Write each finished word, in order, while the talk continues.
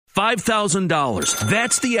$5,000.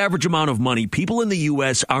 That's the average amount of money people in the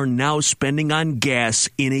U.S. are now spending on gas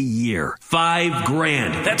in a year.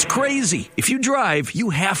 $5,000. That's crazy. If you drive, you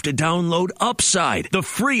have to download Upside, the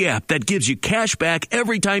free app that gives you cash back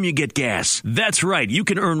every time you get gas. That's right. You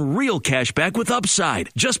can earn real cash back with Upside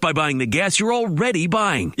just by buying the gas you're already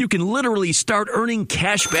buying. You can literally start earning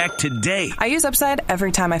cash back today. I use Upside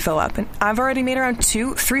every time I fill up, and I've already made around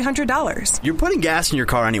 $300. You're putting gas in your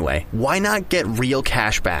car anyway. Why not get real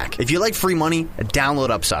cash back? If you like free money, download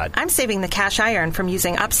Upside. I'm saving the cash I earn from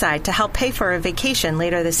using Upside to help pay for a vacation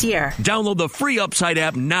later this year. Download the free Upside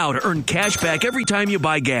app now to earn cash back every time you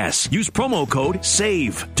buy gas. Use promo code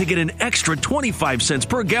SAVE to get an extra 25 cents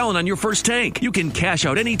per gallon on your first tank. You can cash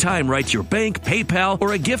out anytime right to your bank, PayPal,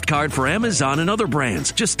 or a gift card for Amazon and other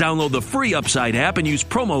brands. Just download the free Upside app and use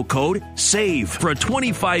promo code SAVE for a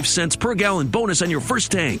 25 cents per gallon bonus on your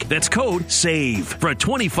first tank. That's code SAVE for a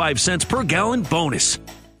 25 cents per gallon bonus.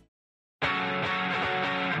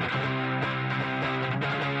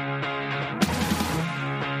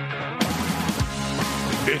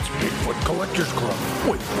 It's Bigfoot Collectors Club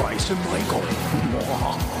with Bryce and Michael.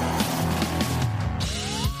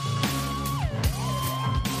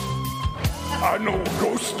 I know a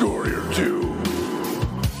ghost story or two.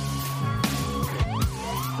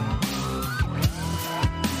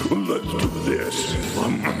 Let's do this.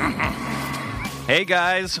 Hey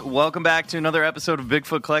guys, welcome back to another episode of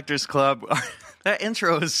Bigfoot Collectors Club. That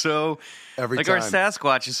intro is so... Every like time. our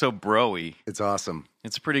Sasquatch is so bro-y. It's awesome.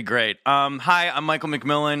 It's pretty great. Hi, I'm Michael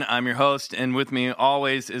McMillan. I'm your host, and with me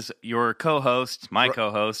always is your co-host, my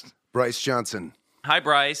co-host, Bryce Johnson. Hi,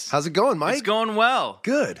 Bryce. How's it going, Mike? It's going well.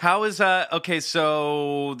 Good. How is okay,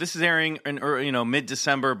 so this is airing in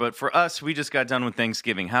mid-December, but for us, we just got done with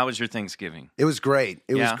Thanksgiving. How was your Thanksgiving? It was great.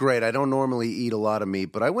 It Yeah? was great. I don't normally eat a lot of meat,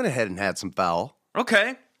 but I went ahead and had some fowl.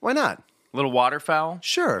 Okay. Why not? Little waterfowl?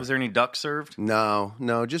 Sure. Was there any duck served? No,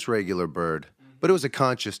 just regular bird. But it was a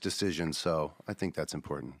conscious decision, so I think that's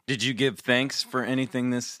important. Did you give thanks for anything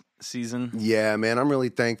this season? Yeah, man, I'm really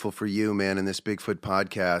thankful for you, man, and this Bigfoot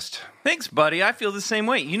podcast. Thanks, buddy. I feel the same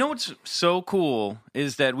way. You know what's so cool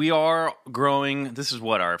is that we are growing. This is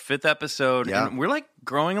what, our 5th episode, Yeah. and we're like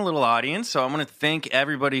growing a little audience. So I want to thank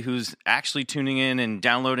everybody who's actually tuning in and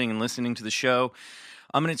downloading and listening to the show.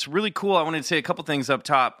 It's really cool. I wanted to say a couple things up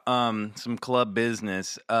top, some club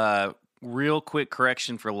business. Real quick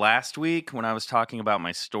correction for last week when I was talking about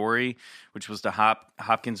my story, which was the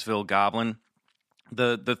Hopkinsville Goblin.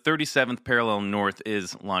 The 37th parallel north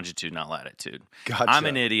is longitude, not latitude. Gotcha. I'm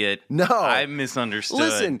an idiot. No. I misunderstood.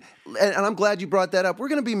 Listen, and I'm glad you brought that up. We're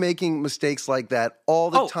going to be making mistakes like that all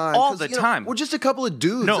the time. All the time. We're just a couple of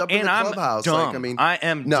dudes up in the clubhouse. Dumb. I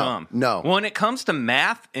am dumb. No. When it comes to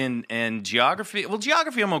math and geography, well,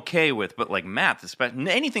 geography I'm okay with, but like math, especially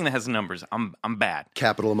anything that has numbers, I'm bad.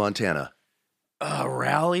 Capital of Montana.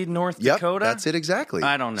 Raleigh, North Yep, Dakota? that's it exactly.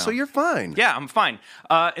 I don't know. So you're fine. Yeah, I'm fine.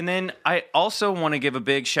 And then I also want to give a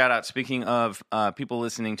big shout out, speaking of people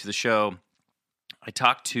listening to the show, I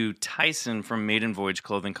talked to Tyson from Maiden Voyage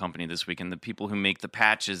Clothing Company this weekend, the people who make the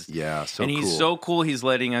patches. Yeah, so and cool. he's so cool, he's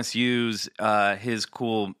letting us use his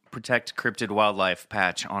cool Protect Cryptid Wildlife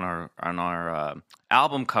patch on our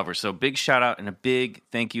album cover. So big shout out and a big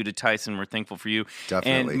thank you to Tyson. We're thankful for you.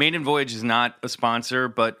 Definitely. And Maiden Voyage is not a sponsor,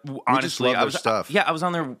 but honestly, love their stuff. I was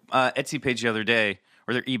on their Etsy page the other day,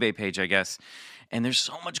 or their eBay page, I guess. And there's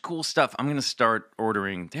so much cool stuff. I'm going to start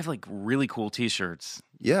ordering. They have like really cool T-shirts.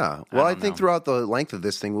 Yeah. Well, I think throughout the length of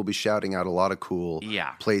this thing, we'll be shouting out a lot of cool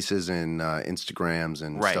places and Instagrams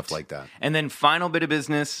and stuff like that. And then final bit of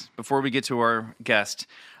business before we get to our guest.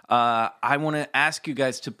 I want to ask you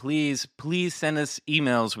guys to please send us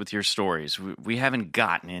emails with your stories. We haven't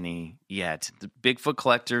gotten any yet. The Bigfoot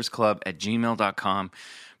Collectors Club at gmail.com.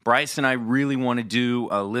 Bryce and I really want to do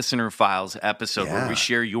a listener files episode where we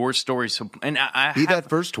share your stories. So, and I be that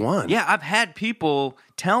first one. Yeah, I've had people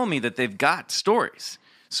tell me that they've got stories.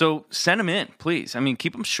 So send them in, please. I mean,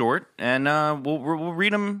 keep them short, and we'll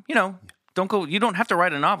read them. You know, you don't have to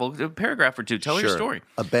write a novel. A paragraph or two. Tell your story.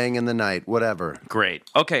 A bang in the night, whatever. Great.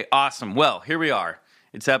 Okay, awesome. Well, here we are.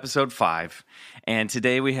 It's episode 5, and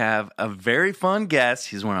today we have a very fun guest.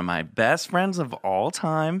 He's one of my best friends of all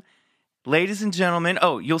time. Ladies and gentlemen,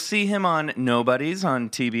 you'll see him on Nobodies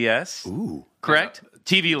on TBS. Ooh. Correct?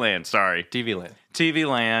 TV Land, sorry. TV Land. TV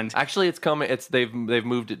Land. Actually, it's coming. They've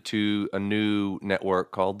moved it to a new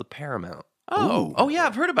network called the Paramount. Oh, yeah,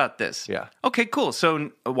 I've heard about this. Yeah. Okay, cool.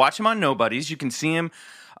 So watch him on Nobodies. You can see him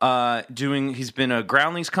he's been a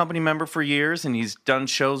Groundlings Company member for years, and he's done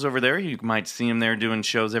shows over there. You might see him there doing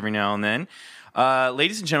shows every now and then.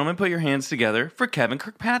 Ladies and gentlemen, put your hands together for Kevin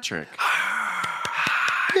Kirkpatrick.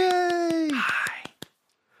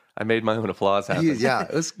 I made my own applause happen.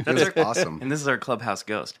 It was awesome. And this is our clubhouse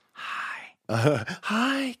ghost. Hi.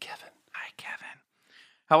 Hi, Kevin. Hi, Kevin.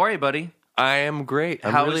 How are you, buddy? I am great.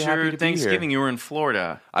 I'm How really was happy your to Thanksgiving? be here. You were in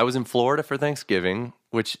Florida. I was in Florida for Thanksgiving,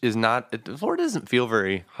 which is not... Florida doesn't feel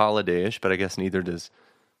very holiday-ish, but I guess neither does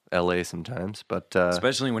L.A. sometimes. But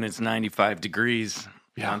especially when it's 95 degrees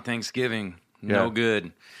on Thanksgiving. No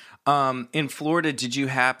good. In Florida, did you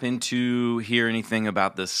happen to hear anything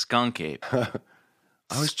about the skunk ape?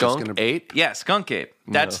 Skunk ape? Yeah, skunk ape.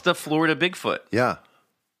 That's the Florida Bigfoot. Yeah.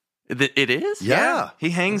 It is? Yeah. He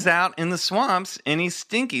hangs out in the swamps, and he's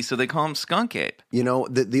stinky, so they call him skunk ape. You know,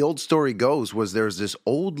 the old story goes was there's this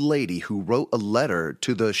old lady who wrote a letter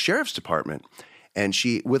to the sheriff's department. And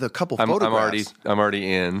she, with a couple photographs. I'm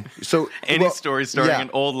already in. So any story starring an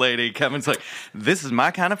old lady, Kevin's like, this is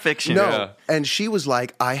my kind of fiction. No, and she was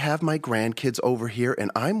like, I have my grandkids over here,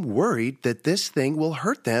 and I'm worried that this thing will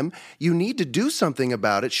hurt them. You need to do something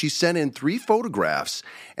about it. She sent in 3 photographs,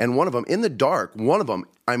 and one of them, in the dark,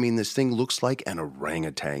 I mean, this thing looks like an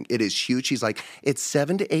orangutan. It is huge. She's like, it's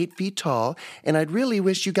 7 to 8 feet tall, and I'd really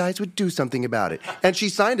wish you guys would do something about it. And she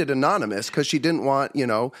signed it anonymous because she didn't want,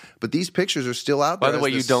 but these pictures are still out there. By the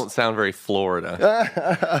way, you don't sound very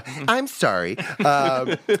Florida. I'm sorry.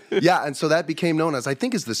 And so that became known as, I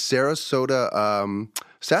think, is the Sarasota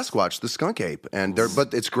Sasquatch, the skunk ape.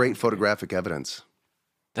 But it's great photographic evidence.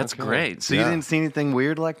 That's great. So you didn't see anything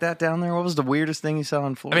weird like that down there? What was the weirdest thing you saw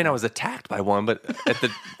in Florida? I mean, I was attacked by one, but at the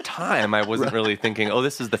time, I wasn't really thinking, oh,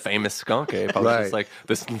 this is the famous skunk ape. I was just like,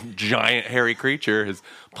 this giant hairy creature has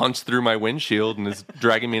punched through my windshield and is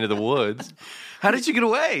dragging me into the woods. How did you get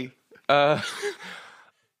away? I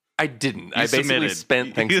didn't. I basically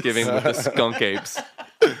spent Thanksgiving with the skunk apes.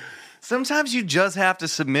 Sometimes you just have to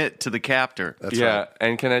submit to the captor. That's right.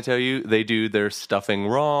 And can I tell you, they do their stuffing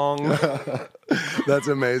wrong. That's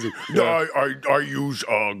amazing. No, I use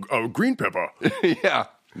green pepper. Yeah.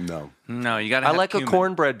 No, you got to have I like cumin. a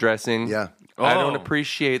cornbread dressing. Yeah. I don't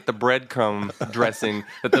appreciate the breadcrumb dressing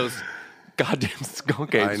that those goddamn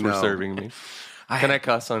skunk apes were serving me. Can I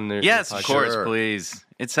cuss on there? Yes, of course, please.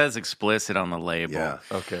 It says explicit on the label. Yeah.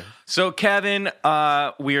 Okay. So, Kevin,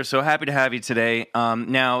 we are so happy to have you today.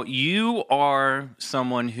 Now, you are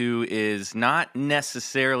someone who is not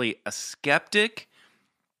necessarily a skeptic,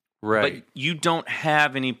 right? But you don't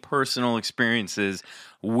have any personal experiences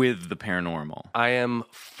with the paranormal. I am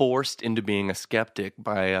forced into being a skeptic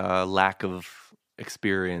by lack of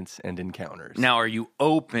experience and encounters. Now, are you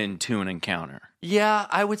open to an encounter? Yeah,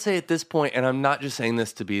 I would say at this point, and I'm not just saying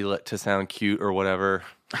this to sound cute or whatever,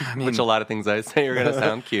 which a lot of things I say are going to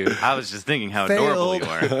sound cute. I was just thinking how adorable you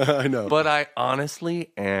are. I know. But I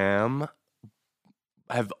honestly have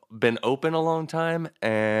been open a long time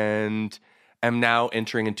and am now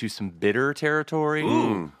entering into some bitter territory.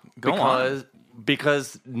 Ooh, go on.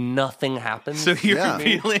 Because nothing happens. So you're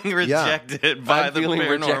feeling rejected by the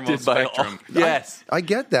paranormal spectrum. Yes. I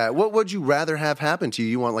get that. What would you rather have happen to you?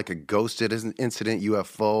 You want like a ghost incident,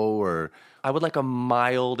 UFO, or... I would like a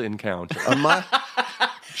mild encounter.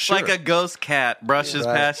 Sure. Like a ghost cat brushes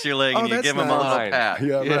past your leg and you give him a little pat.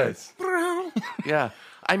 Yeah, yes. Yeah.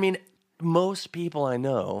 I mean, most people I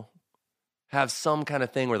know have some kind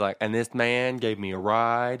of thing where like, and this man gave me a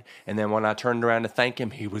ride, and then when I turned around to thank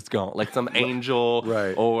him, he was gone. Like some angel,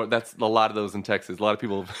 right? Or that's a lot of those in Texas. A lot of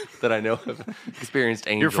people that I know have experienced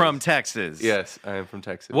angels. You're from Texas. Yes, I am from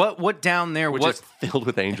Texas. What down there? Which is filled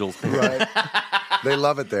with angels. Right. They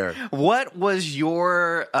love it there. What was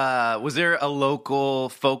your? Was there a local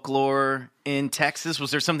folklore in Texas? Was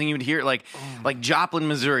there something you would hear like Joplin,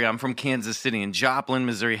 Missouri? I'm from Kansas City, and Joplin,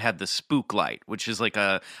 Missouri had the spook light, which is like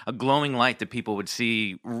a glowing light that people would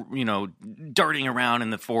see, darting around in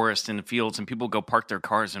the forest and the fields, and people would go park their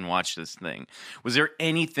cars and watch this thing. Was there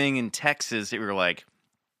anything in Texas that you were like?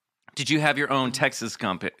 Did you have your own Texas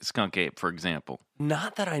skunk ape, for example?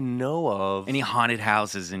 Not that I know of. Any haunted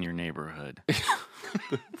houses in your neighborhood?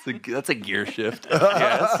 That's a gear shift.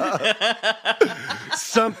 Yes.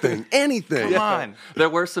 Something, anything. Come on. There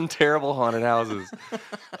were some terrible haunted houses.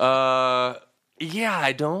 Yeah,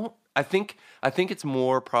 I don't. I think it's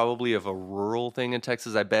more probably of a rural thing in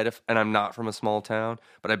Texas. I bet and I'm not from a small town,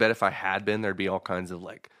 but I bet if I had been, there'd be all kinds of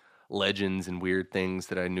like legends and weird things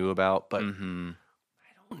that I knew about. But I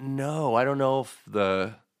don't know. I don't know if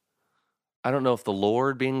the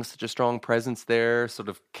Lord being such a strong presence there sort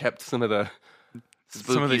of kept some of the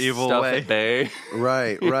evil stuff away. At bay.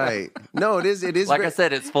 Right. No, it is. Like I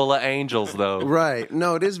said, it's full of angels, though. Right.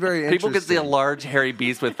 No, it is very interesting. People could see a large, hairy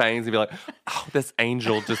beast with fangs and be like, oh, this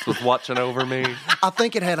angel just was watching over me. I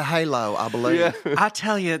think it had a halo, I believe. Yeah. I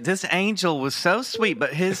tell you, this angel was so sweet,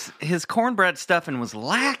 but his cornbread stuffing was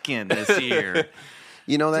lacking this year.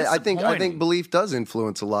 You know, I think Disappointing. belief does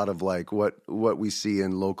influence a lot of like what we see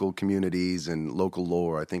in local communities and local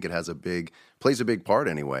lore. I think it plays a big part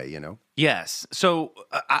anyway. You know. Yes. So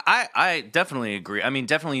I definitely agree. I mean,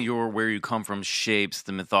 definitely where you come from shapes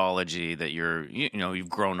the mythology that you've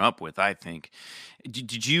grown up with, I think.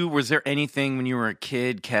 Was there anything when you were a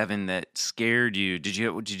kid, Kevin, that scared you? Did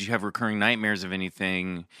you have recurring nightmares of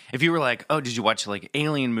anything? If you were like, oh, did you watch like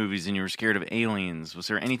alien movies and you were scared of aliens? Was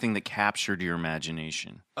there anything that captured your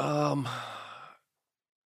imagination? I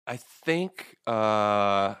think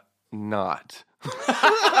not.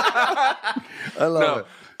 I love it.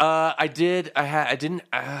 I did. I didn't.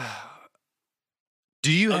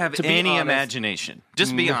 Do you have to be any honest, imagination?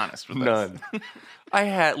 Just be honest with us. None. I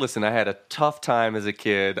had a tough time as a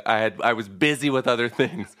kid. I was busy with other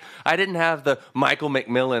things. I didn't have the Michael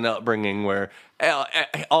McMillan upbringing where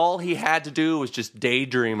all he had to do was just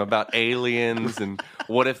daydream about aliens and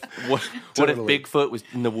what if Bigfoot was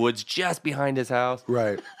in the woods just behind his house.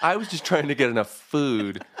 Right. I was just trying to get enough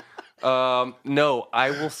food. No, I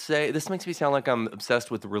will say this makes me sound like I'm obsessed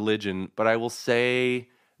with religion, but I will say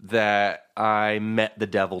that I met the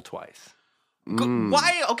devil twice.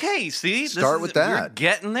 Why? Okay, see? Start with that. We're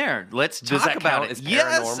getting there. Let's Does talk that about count it. as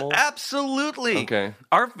Yes, paranormal? absolutely. Okay.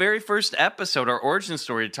 Our very first episode, our origin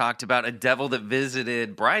story, talked about a devil that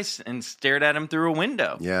visited Bryce and stared at him through a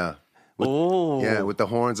window. Yeah. Oh. Yeah, with the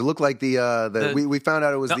horns. It looked like we found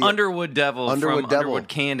out it was The Underwood devil from Devil. Underwood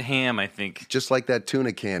Canned Ham, I think. Just like that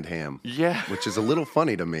tuna canned ham. Yeah. Which is a little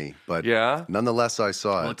funny to me, but Yeah. nonetheless I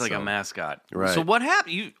saw it. Looked like a mascot. Right. So what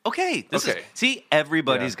happened? See,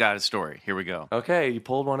 everybody's got a story. Here we go. Okay, you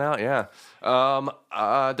pulled one out. Yeah.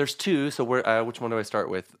 There's two. So which one do I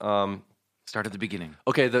start with? Start at the beginning.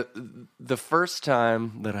 Okay. The first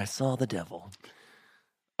time that I saw the devil,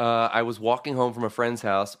 I was walking home from a friend's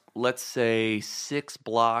house. Let's say 6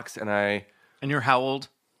 blocks, and And you're how old?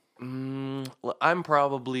 I'm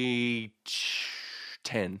probably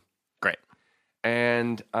 10. Great.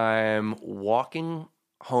 And I'm walking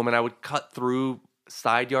home, and I would cut through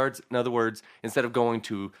side yards. In other words, instead of going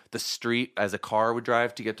to the street as a car would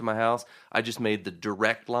drive to get to my house, I just made the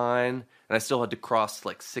direct line, and I still had to cross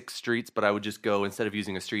like 6 streets, but I would just go, instead of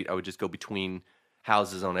using a street, I would just go between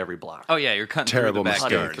houses on every block. Oh, yeah, you're cutting Terrible through the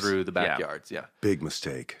mistake. backyards. Through the backyards, yeah. Big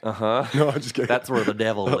mistake. Uh-huh. No, I'm just kidding. That's where the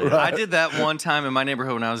devil lives. I did that one time in my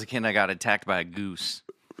neighborhood when I was a kid, and I got attacked by a goose.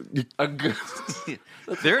 A goose.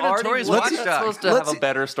 They're notorious Let's- watchdogs. That's supposed to have a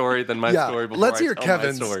better story than my story before let's I hear tell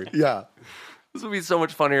Kevin's. my story. Yeah. This would be so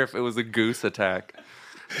much funnier if it was a goose attack.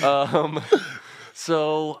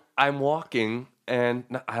 So I'm walking, and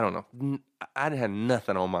I don't know. I had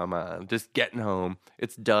nothing on my mind. Just getting home.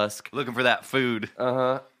 It's dusk. Looking for that food.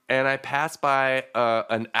 And I passed by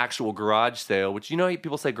an actual garage sale, which, you know,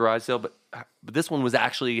 people say garage sale, but this one was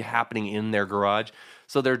actually happening in their garage.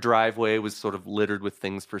 So their driveway was sort of littered with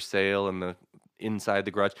things for sale and inside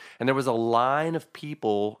the garage. And there was a line of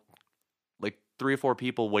people, like 3 or 4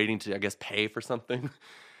 people waiting to, I guess, pay for something.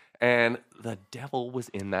 And the devil was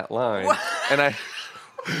in that line. What? And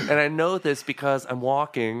I know this because I'm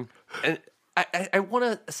walking. And I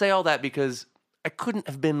want to say all that because I couldn't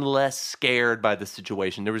have been less scared by the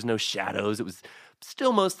situation. There was no shadows. It was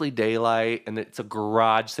still mostly daylight, and it's a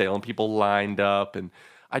garage sale, and people lined up. And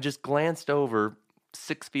I just glanced over.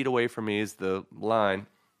 6 feet away from me is the line,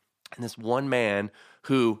 and this one man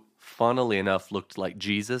who, funnily enough, looked like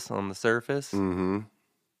Jesus on the surface. Mm-hmm.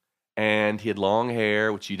 And he had long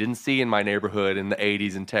hair, which you didn't see in my neighborhood in the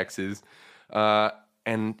 80s in Texas.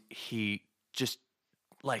 And he just,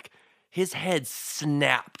 like, his head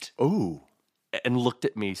snapped. Ooh. And looked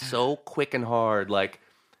at me so quick and hard, like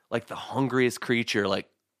the hungriest creature, like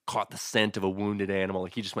caught the scent of a wounded animal.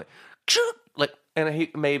 Like he just went, like, and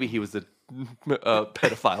maybe he was a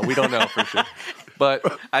pedophile. We don't know for sure,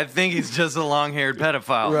 but I think he's just a long-haired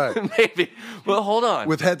pedophile. Right. maybe. Well, hold on.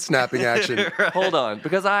 With head snapping action. Hold on,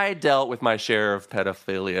 because I dealt with my share of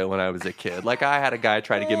pedophilia when I was a kid. Like I had a guy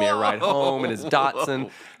try to give me a ride home in his Datsun,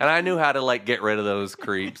 and I knew how to like get rid of those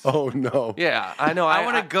creeps. Oh no. Yeah, I know. I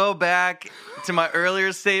want to go back to my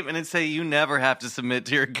earlier statement and say you never have to submit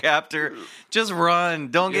to your captor. Just run.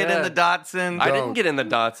 Don't get in the Datsun. I didn't get in the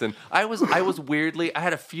Datsun. I was weirdly, I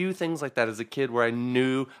had a few things like that as a kid where I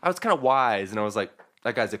knew, I was kind of wise, and I was like,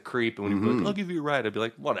 that guy's a creep, and when he was like, I'll give you a ride, I'd be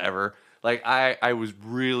like, whatever. Like, I was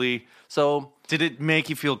really, so. Did it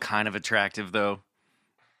make you feel kind of attractive, though?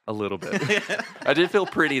 A little bit. I did feel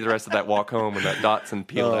pretty the rest of that walk home when that Datsun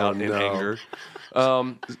peeled out in anger.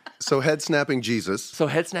 So head snapping Jesus.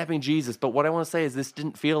 But what I want to say is this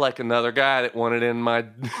didn't feel like another guy that wanted in my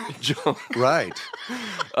junk. Right.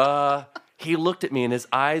 He looked at me and his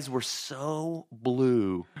eyes were so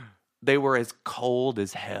blue they were as cold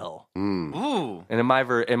as hell. Ooh. And in my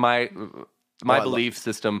belief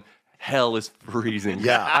system, hell is freezing.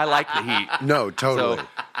 Yeah. I like the heat. No, totally. So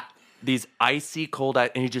these icy cold eyes,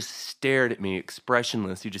 and he just stared at me,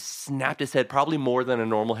 expressionless. He just snapped his head, probably more than a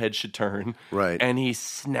normal head should turn. Right. And he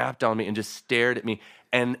snapped on me and just stared at me.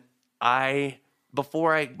 And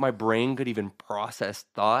before my brain could even process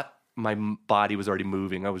thought, my body was already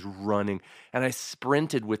moving. I was running, and I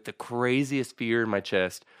sprinted with the craziest fear in my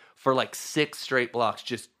chest for like 6 straight blocks,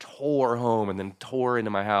 just tore home and then tore into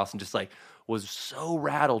my house, and just like was so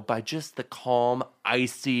rattled by just the calm,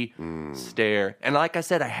 icy stare. And like I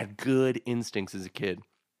said, I had good instincts as a kid.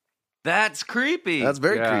 That's creepy. That's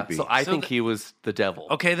very creepy. So I think he was the devil.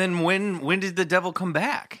 Okay, then when did the devil come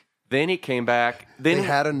back? Then he came back. Then They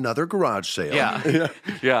had another garage sale. Yeah.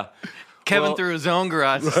 yeah. Kevin threw his own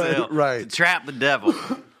garage sale right. to trap the devil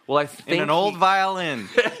Well, I think in an old violin.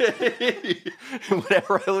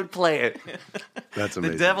 whenever I would play it. That's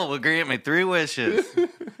amazing. The devil will grant me 3 wishes.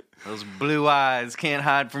 Those blue eyes can't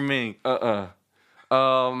hide from me. I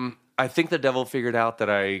think the devil figured out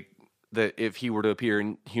that if he were to appear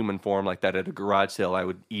in human form like that at a garage sale, I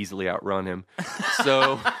would easily outrun him.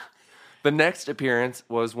 So the next appearance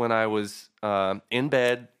was when I was in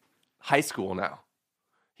bed, high school now.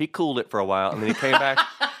 He cooled it for a while, and then he came back.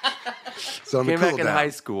 So came back in high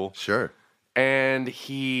school. Sure. And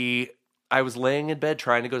I was laying in bed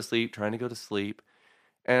trying to go to sleep.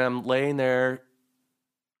 And I'm laying there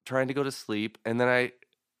trying to go to sleep. And then I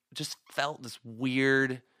just felt this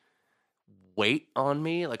weird weight on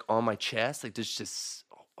me, like on my chest. Like this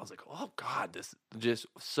I was like, oh God, this just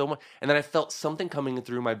so much. And then I felt something coming in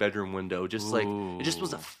through my bedroom window. Just like, it just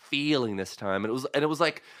was a feeling this time. And it was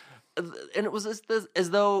like, and it was as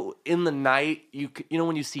though in the night, you know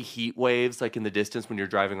when you see heat waves like in the distance when you're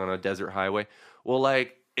driving on a desert highway? Well,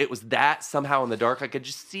 like it was that somehow in the dark. I could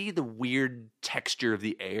just see the weird texture of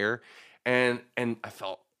the air, and I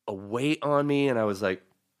felt a weight on me, and I was like,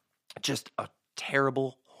 just a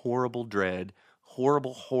terrible, horrible dread,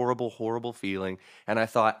 horrible feeling. And I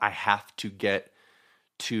thought, I have to get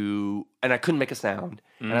to, and I couldn't make a sound.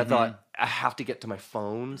 And I thought, I have to get to my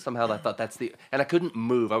phone somehow. I thought and I couldn't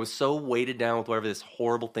move. I was so weighted down with whatever this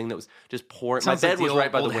horrible thing that was just pouring. Sounds my bed like was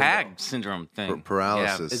right by the old window. hag syndrome thing.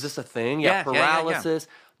 Paralysis. Is this a thing? Yeah, paralysis.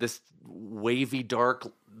 This wavy,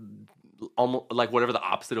 dark, almost like whatever the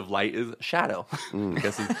opposite of light is, shadow. I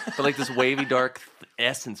guess. But like this wavy, dark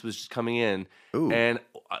essence was just coming in. Ooh. And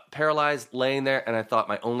paralyzed, laying there. And I thought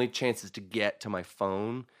my only chance is to get to my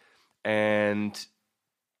phone. And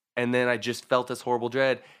then I just felt this horrible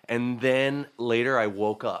dread. And then later I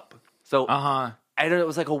woke up. So I don't know, it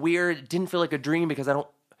was like it didn't feel like a dream because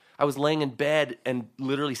I was laying in bed and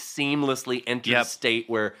literally seamlessly entered a state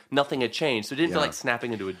where nothing had changed. So it didn't feel like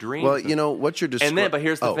snapping into a dream. Well, you know, what you're describing. But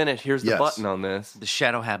here's the finish. Here's the button on this. The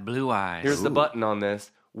shadow had blue eyes. Here's the button on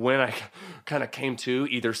this. When I kind of came to,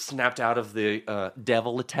 either snapped out of the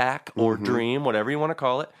devil attack or dream, whatever you want to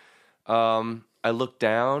call it, I looked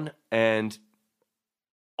down, and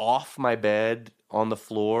off my bed on the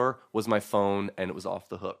floor was my phone, and it was off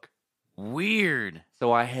the hook. Weird.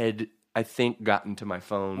 So I had, I think, gotten to my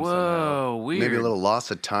phone. Whoa, somehow. weird. Maybe a little loss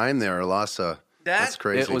of time there, or loss of... That's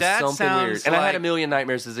crazy. It was That something sounds weird. And I had a like- million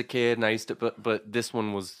nightmares as a kid, and I used to, but this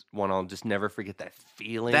one was one I'll just never forget, that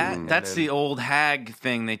feeling. That's the old hag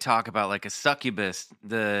thing they talk about, like a succubus.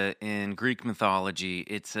 In Greek mythology,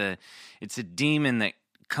 it's a demon that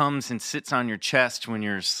comes and sits on your chest when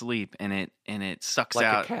you're asleep, and it sucks like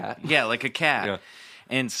out. a cat. Yeah, like a cat, Yeah.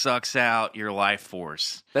 and sucks out your life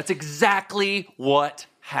force. That's exactly what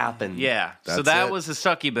happened. Yeah, so That's that it. was a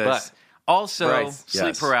succubus. But- Also, Bryce, sleep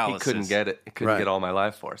yes. paralysis. He couldn't get it. He couldn't Right. get all my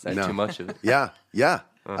life force. I had No. too much of it. Yeah.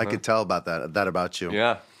 I could tell about that about you.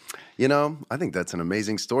 Yeah. You know, I think that's an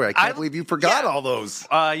amazing story. I can't believe you forgot all those.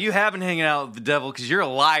 You have been hanging out with the devil because you're a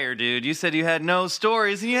liar, dude. You said you had no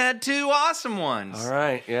stories, and you had 2 awesome ones. All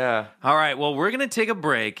right. Yeah. All right, well, we're going to take a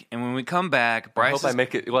break, and when we come back, I Bryce hope I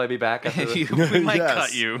make it. Will I be back after this? we might Yes.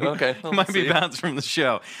 cut you. Okay, You we'll might be see. bounced from the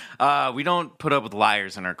show. We don't put up with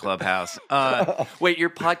liars in our clubhouse. Wait, your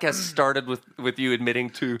podcast started with you admitting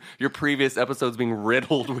to your previous episodes being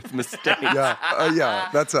riddled with mistakes. Yeah,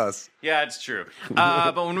 that's us. Yeah, it's true.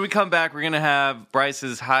 But when we come back, we're going to have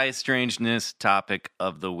Bryce's high strangeness topic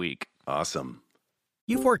of the week. Awesome.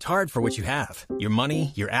 You've worked hard for what you have. Your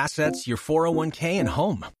money, your assets, your 401k, and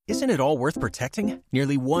home. Isn't it all worth protecting?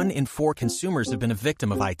 Nearly 1 in 4 consumers have been a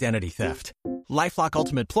victim of identity theft. LifeLock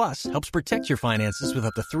Ultimate Plus helps protect your finances with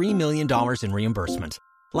up to $3 million in reimbursement.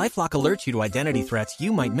 LifeLock alerts you to identity threats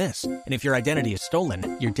you might miss. And if your identity is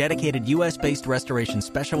stolen, your dedicated U.S.-based restoration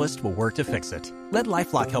specialist will work to fix it. Let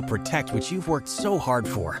LifeLock help protect what you've worked so hard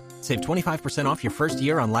for. Save 25% off your first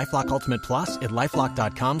year on LifeLock Ultimate Plus at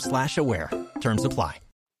LifeLock.com/aware. Terms apply.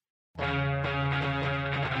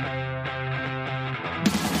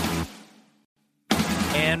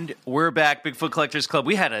 And we're back, Bigfoot Collectors Club.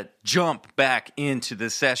 We had to jump back into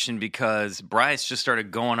this session because Bryce just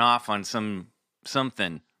started going off on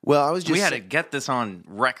something. Well, I was just we had to get this on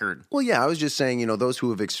record. Well, yeah, I was just saying, those who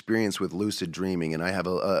have experience with lucid dreaming, and I have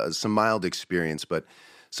some mild experience, but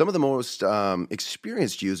some of the most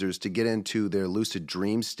experienced users to get into their lucid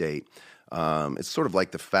dream state, it's sort of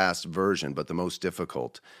like the fast version, but the most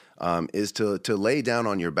difficult, is to lay down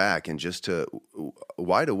on your back and just to,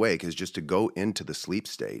 wide awake, is just to go into the sleep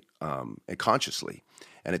state consciously.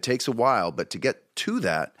 And it takes a while, but to get to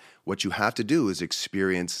that, what you have to do is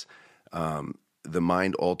experience the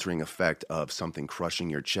mind-altering effect of something crushing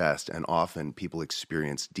your chest, and often people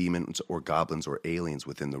experience demons or goblins or aliens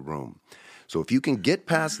within the room. So if you can get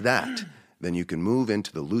past that, then you can move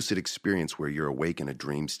into the lucid experience where you're awake in a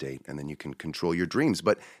dream state, and then you can control your dreams.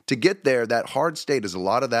 But to get there, that hard state is a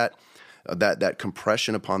lot of that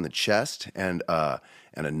compression upon the chest and a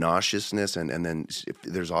nauseousness, and then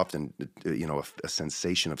there's often a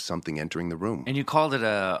sensation of something entering the room. And you called it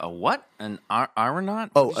a what? An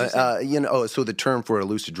aeronaut? So the term for a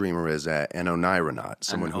lucid dreamer is an oneironaut,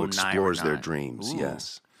 someone who explores their dreams. Ooh.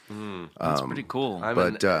 Yes. That's pretty cool.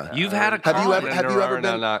 You've had a have you ever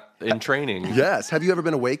been in training? Yes. Have you ever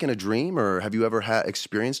been awake in a dream, or have you ever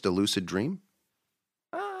experienced a lucid dream?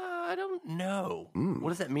 I don't know. What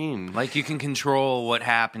does that mean? Like you can control what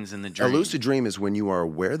happens in the dream. A lucid dream is when you are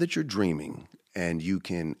aware that you're dreaming, and you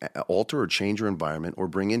can alter or change your environment or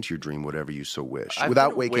bring into your dream whatever you so wish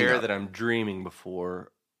without waking up. I've been aware that I'm dreaming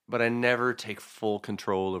before, but I never take full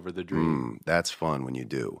control over the dream. That's fun when you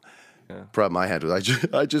do. Yeah. Problem I had was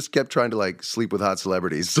I just kept trying to sleep with hot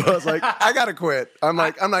celebrities. So I was like, I gotta quit. I'm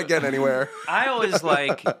not getting anywhere. I always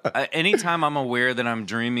anytime I'm aware that I'm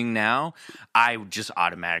dreaming now, I just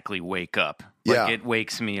automatically wake up. It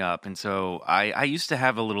wakes me up. And so I used to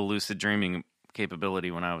have a little lucid dreaming capability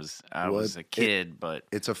when I was a kid, but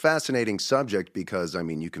it's a fascinating subject because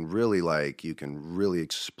you can really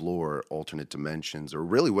explore alternate dimensions or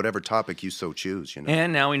really whatever topic you so choose,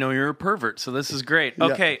 And now we know you're a pervert, so this is great.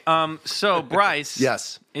 Okay, so Bryce,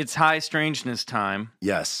 yes, it's high strangeness time.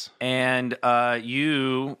 Yes, and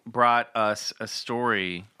you brought us a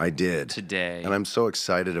story. I did today, and I'm so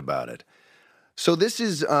excited about it. So this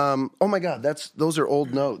is oh my God, those are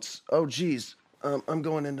old notes. Oh geez. I'm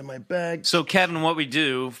going into my bag. So, Kevin, what we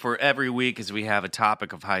do for every week is we have a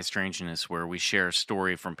topic of high strangeness where we share a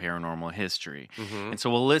story from paranormal history. Mm-hmm. And so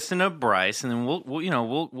we'll listen to Bryce, and then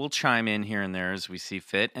we'll chime in here and there as we see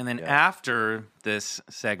fit. And then after this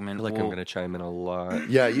segment, I feel like I'm going to chime in a lot.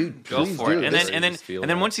 Yeah, you go for it. And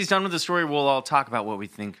then once he's done with the story, we'll all talk about what we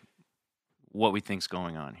think's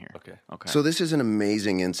going on here. Okay. So this is an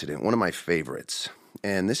amazing incident, one of my favorites.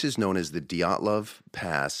 And this is known as the Dyatlov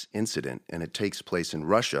Pass incident, and it takes place in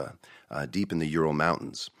Russia, deep in the Ural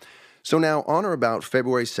Mountains. So now, on or about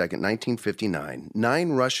February 2nd, 1959,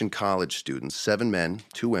 9 Russian college students, 7 men,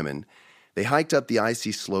 2 women, they hiked up the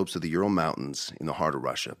icy slopes of the Ural Mountains in the heart of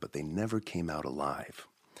Russia, but they never came out alive.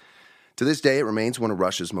 To this day, it remains one of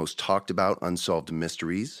Russia's most talked about unsolved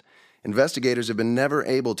mysteries. Investigators have been never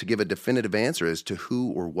able to give a definitive answer as to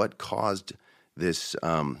who or what caused this,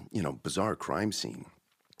 bizarre crime scene.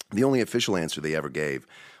 The only official answer they ever gave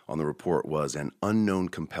on the report was an unknown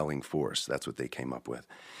compelling force. That's what they came up with.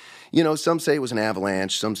 Some say it was an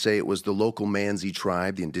avalanche. Some say it was the local Mansi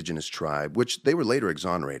tribe, the indigenous tribe, which they were later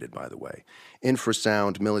exonerated, by the way.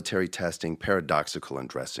 Infrasound, military testing, paradoxical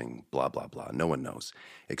undressing, blah, blah, blah. No one knows,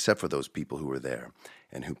 except for those people who were there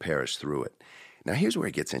and who perished through it. Now, here's where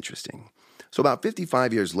it gets interesting. So about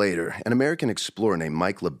 55 years later, an American explorer named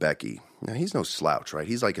Mike Lebecki, now he's no slouch, right?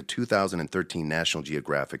 He's like a 2013 National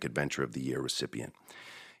Geographic Adventure of the Year recipient.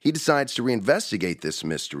 He decides to reinvestigate this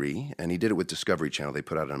mystery, and he did it with Discovery Channel. They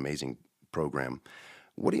put out an amazing program.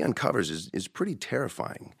 What he uncovers is pretty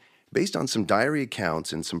terrifying. Based on some diary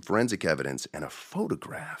accounts and some forensic evidence and a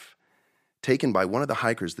photograph taken by one of the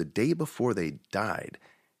hikers the day before they died,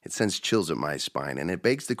 it sends chills up my spine, and it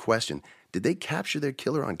begs the question, did they capture their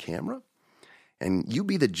killer on camera? And you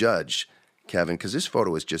be the judge, Kevin, because this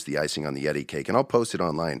photo is just the icing on the Yeti cake, and I'll post it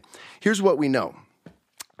online. Here's what we know.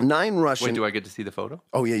 9 Russian... Wait, do I get to see the photo?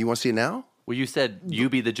 Oh, yeah, you want to see it now? Well, you said, you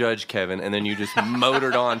be the judge, Kevin, and then you just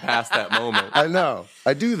motored on past that moment. I know.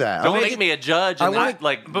 I do that. Don't make me a judge.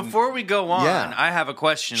 Before we go on, I have a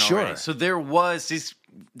question already. So there was...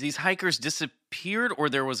 These hikers disappeared, or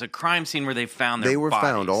there was a crime scene where they found their They were bodies?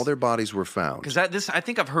 found. All their bodies were found. Because I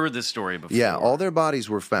think I've heard this story before. Yeah, all their bodies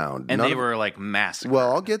were found. And they were like massacred.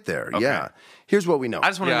 Well, I'll get there. Okay. Yeah. Here's what we know. I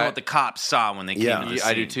just want to know what the cops saw when they came to the scene.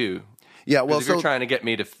 I do too. Yeah, well, if you're trying to get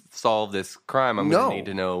me to solve this crime, I'm going to need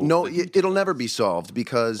to know. No, it'll never be solved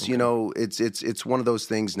because it's one of those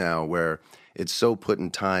things now where it's so put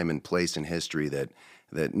in time and place in history that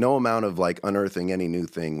no amount of like unearthing any new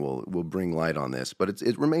thing will bring light on this. But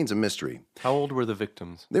it remains a mystery. How old were the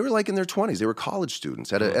victims? They were like in their 20s. They were college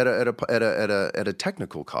students at a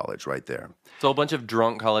technical college right there. So a bunch of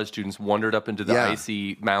drunk college students wandered up into the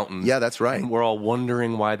icy mountains. Yeah, that's right. And we're all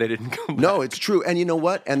wondering why they didn't come back. No, it's true. And you know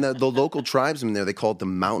what? And the local tribesmen there, they call it the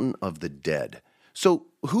Mountain of the Dead. So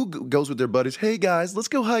who goes with their buddies? Hey guys, let's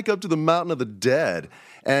go hike up to the Mountain of the Dead.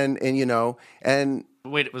 And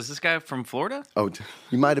Wait, was this guy from Florida? Oh,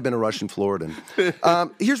 he might have been a Russian Floridan.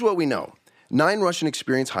 Here's what we know. 9 Russian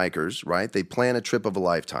experienced hikers, right? They plan a trip of a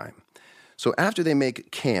lifetime. So after they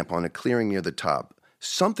make camp on a clearing near the top,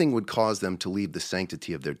 something would cause them to leave the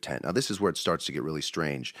sanctity of their tent. Now, this is where it starts to get really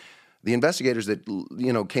strange. The investigators that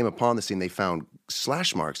came upon the scene, they found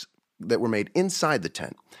slash marks that were made inside the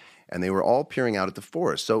tent, and they were all peering out at the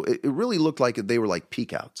forest. So it really looked like they were like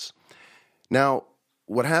peek outs. Now,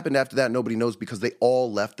 what happened after that, nobody knows because they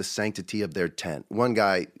all left the sanctity of their tent. One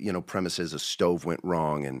guy, premises a stove went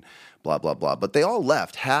wrong and blah, blah, blah. But they all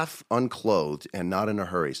left half unclothed and not in a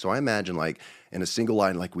hurry. So I imagine like in a single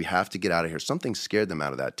line, like we have to get out of here. Something scared them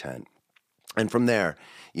out of that tent. And from there,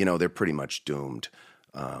 they're pretty much doomed.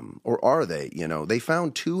 Or are they? They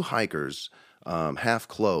found 2 hikers half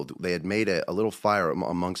clothed. They had made a little fire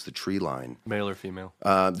amongst the tree line. Male or female?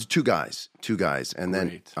 2 guys. And then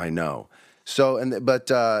Great. I know. So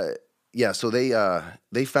so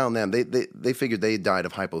they found them. They figured they died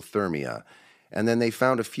of hypothermia, and then they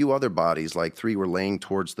found a few other bodies. Like 3 were laying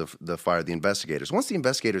towards the fire. The investigators. Once the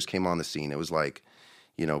investigators came on the scene, it was like,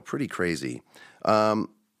 pretty crazy.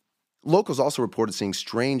 Locals also reported seeing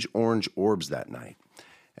strange orange orbs that night,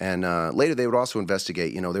 and later they would also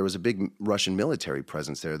investigate. There was a big Russian military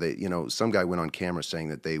presence there. Some guy went on camera saying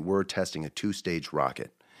that they were testing a 2-stage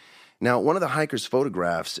rocket. Now, one of the hiker's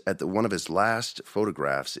photographs one of his last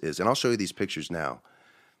photographs is, and I'll show you these pictures now,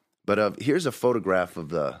 but here's a photograph of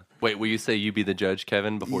the... Wait, will you say you be the judge,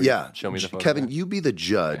 Kevin, before you show me the photograph? Kevin, you be the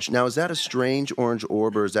judge. Now, is that a strange orange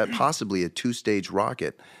orb, or is that possibly a 2-stage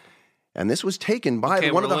rocket? And this was taken by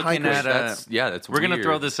one of the hikers. That's we're going to weird.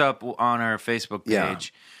 throw this up on our Facebook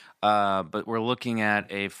page. But we're looking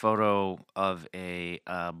at a photo of a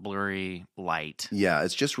blurry light. Yeah,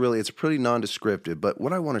 it's pretty nondescriptive. But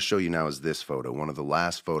what I want to show you now is this photo, one of the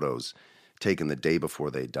last photos taken the day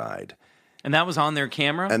before they died. And that was on their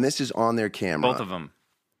camera? And this is on their camera. Both of them.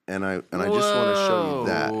 And I just want to show you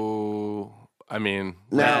that. I mean,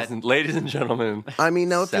 Now- ladies and gentlemen. I mean,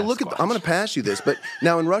 now if you look at, Sasquatch. I'm going to pass you this, but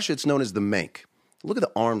now in Russia it's known as the mink. Look at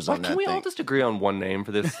the arms on that Can we thing. all just agree on one name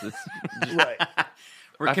for this? Right.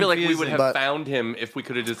 I feel like we would have But- found him if we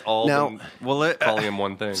could have just all Now- been calling him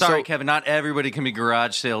one thing. Sorry, Kevin, not everybody can be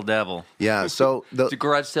garage sale devil. Yeah, so It's a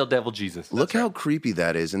garage sale devil Jesus. look how creepy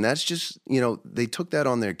that is. And that's just, they took that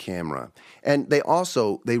on their camera. And they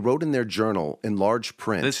wrote in their journal in large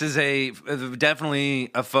print. This is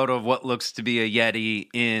definitely a photo of what looks to be a Yeti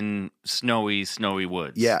in snowy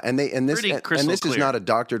woods. Yeah, and this Pretty is crystal not clear. a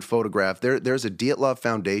doctored photograph. There's a Dyatlov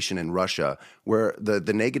Foundation in Russia where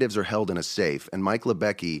the negatives are held in a safe, and Mike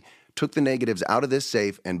Lebecki took the negatives out of this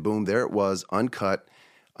safe, and boom, there it was, uncut.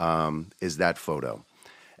 Is that photo?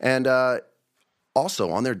 And also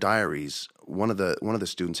on their diaries, one of the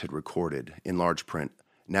students had recorded in large print.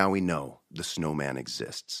 Now we know the snowman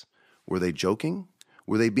exists. Were they joking?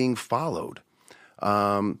 Were they being followed?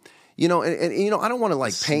 I don't want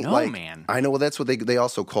to paint snowman. I know. Well, that's what they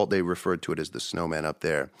also they referred to it as the snowman up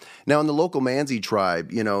there. Now, in the local Manzi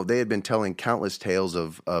tribe, they had been telling countless tales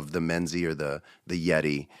of the Menzi or the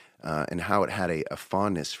Yeti, and how it had a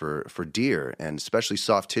fondness for deer, and especially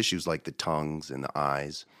soft tissues like the tongues and the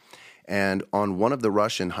eyes. And on one of the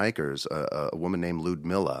Russian hikers, a woman named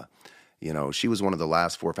Ludmila, she was one of the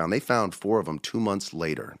last 4 found. They found 4 of them 2 months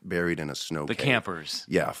later, buried in a snow cave. The campers.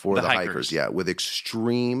 Yeah, 4 of the hikers. Yeah, with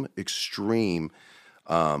extreme,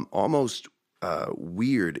 almost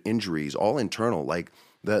weird injuries, all internal. Like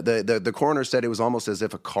the coroner said, it was almost as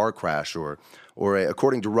if a car crash, or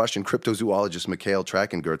according to Russian cryptozoologist Mikhail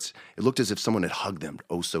Trakengertz, it looked as if someone had hugged them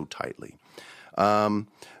oh so tightly. So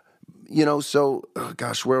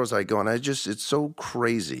gosh, where was I going? It's so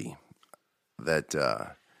crazy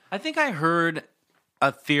that. I think I heard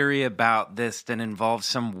a theory about this that involves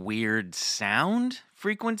some weird sound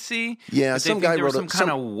frequency. Yeah, but some they think guy there was wrote some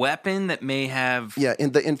kind of weapon that may have. Yeah,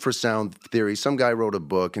 in the infrasound theory, some guy wrote a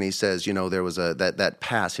book and he says, there was that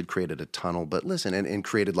pass had created a tunnel, but listen, and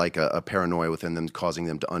created like a paranoia within them, causing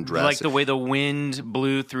them to undress. Like the way the wind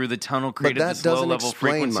blew through the tunnel created this low-level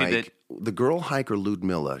frequency. Mike, the girl hiker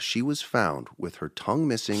Ludmilla, she was found with her tongue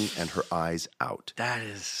missing and her eyes out. That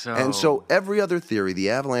is so. And so every other theory, the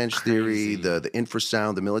avalanche crazy. theory, the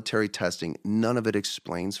infrasound, the military testing, none of it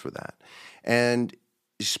explains for that. And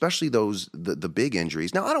especially the big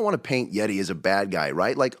injuries. Now, I don't want to paint Yeti as a bad guy,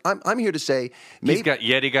 right? Like I'm here to say, maybe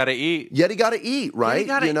Yeti got to eat. Yeti got to eat, right? Yeti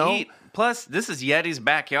got to eat. Plus, this is Yeti's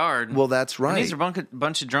backyard. Well, that's right. And these are a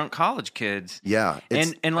bunch of drunk college kids. Yeah,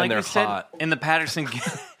 and like you said, hot. in the Patterson.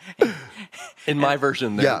 In my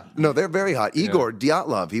version, they're very hot. Igor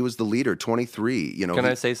Dyatlov, he was the leader, 23. Can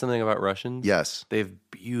I say something about Russians? Yes, they have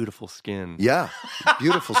beautiful skin. Yeah,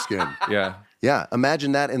 beautiful skin. Yeah.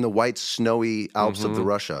 Imagine that in the white, snowy Alps of the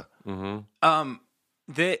Russia. Mm-hmm.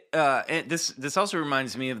 This also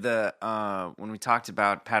reminds me of the when we talked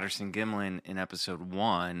about Patterson Gimlin in episode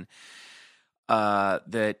 1.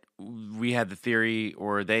 That we had the theory,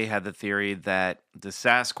 or they had the theory, that the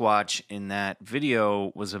Sasquatch in that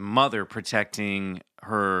video was a mother protecting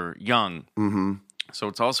her young. Mm-hmm. So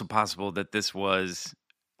it's also possible that this was,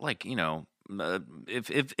 like,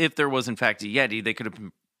 if there was in fact a Yeti, they could have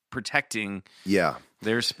been protecting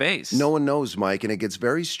their space. No one knows, Mike, and it gets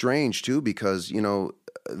very strange too because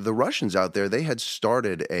the Russians out there, they had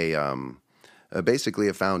started basically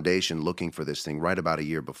a foundation looking for this thing right about a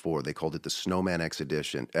year before. They called it the Snowman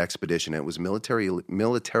Expedition. It was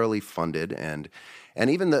militarily funded, and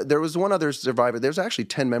even there was one other survivor. There's actually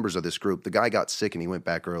 10 members of this group. The guy got sick and he went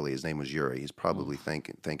back early. His name was Yuri. He's probably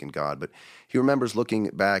thanking God, but he remembers looking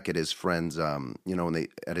back at his friends, when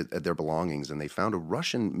at their belongings, and they found a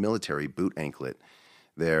Russian military boot anklet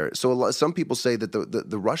there. So some people say that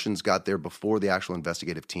the Russians got there before the actual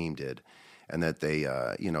investigative team did. And that they,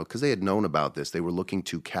 because they had known about this, they were looking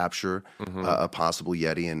to capture a possible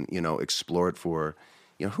Yeti and, explore it for,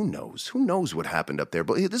 who knows? Who knows what happened up there?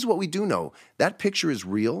 But this is what we do know. That picture is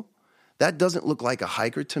real. That doesn't look like a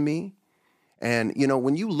hiker to me. And,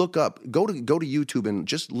 when you look up, go to YouTube and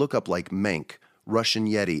just look up like Menk, Russian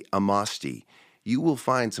Yeti, Amasti. You will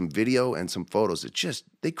find some video and some photos that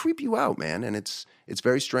they creep you out, man. And it's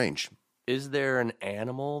very strange. Is there an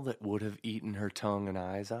animal that would have eaten her tongue and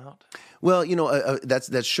eyes out? Well,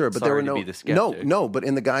 that's sure, but Sorry there were to no be the skeptic. no. But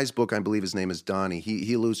in the guy's book, I believe his name is Donnie.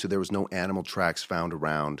 He alludes to there was no animal tracks found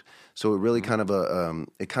around, so it really kind of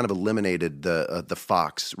eliminated the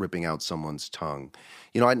fox ripping out someone's tongue.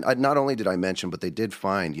 I not only did I mention, but they did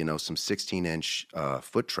find some 16-inch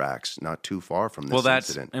foot tracks not too far from this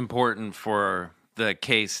incident. That's important for the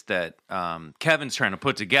case that Kevin's trying to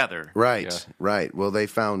put together. Right. Well, they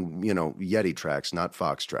found, Yeti tracks, not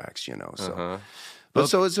fox tracks, so. But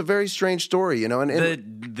so it's a very strange story, and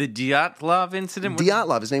the Dyatlov incident?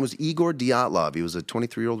 Dyatlov, his name was Igor Dyatlov. He was a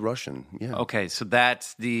 23-year-old Russian. Yeah. Okay, so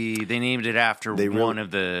that's they named it after one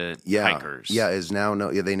of the hikers. Yeah,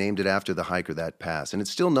 they named it after the hiker that passed. And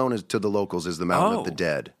it's still known to the locals as the Mountain of the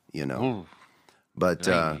Dead, Ooh. But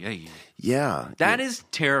that is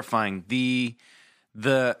terrifying. The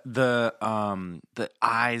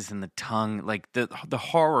eyes and the tongue, like the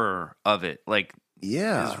horror of it, like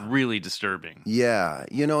is really disturbing. Yeah,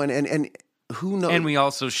 and who knows? And we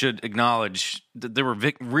also should acknowledge that there were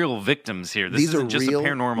real victims here. This isn't just a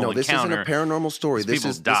paranormal encounter. This isn't a paranormal story. This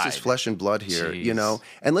is flesh and blood here. Jeez.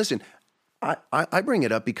 And listen, I bring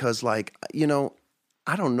it up because, I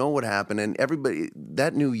don't know what happened, and everybody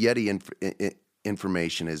that new Yeti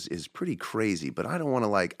information is pretty crazy, but I don't want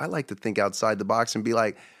to I like to think outside the box and be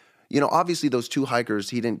like, obviously those two hikers,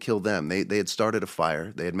 he didn't kill them. They had started a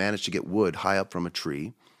fire. They had managed to get wood high up from a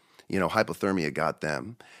tree. Hypothermia got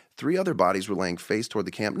them. 3 other bodies were laying face toward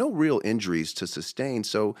the camp. No real injuries to sustain.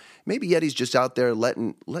 So maybe Yeti's just out there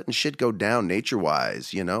letting shit go down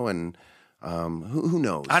nature-wise, and who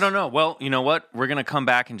knows? I don't know. Well, you know what? We're going to come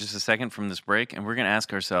back in just a second from this break, and we're going to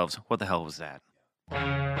ask ourselves, what the hell was that?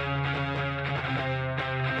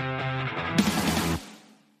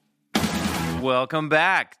 Welcome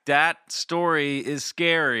back. That story is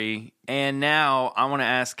scary. And now I want to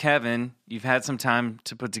ask Kevin, you've had some time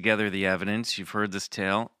to put together the evidence. You've heard this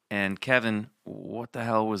tale. And Kevin, what the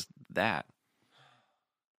hell was that?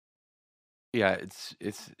 Yeah,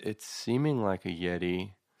 it's seeming like a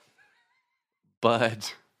Yeti.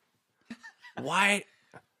 But why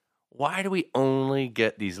do we only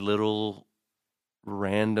get these little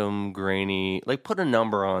random grainy, put a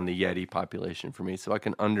number on the Yeti population for me so I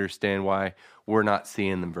can understand why we're not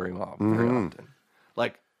seeing them very often.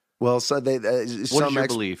 Well, so What is your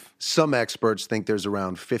belief? Some experts think there's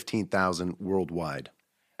around 15,000 worldwide.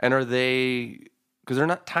 And are they, because they're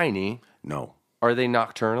not tiny, No. are they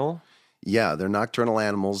nocturnal? Yeah, they're nocturnal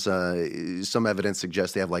animals. Some evidence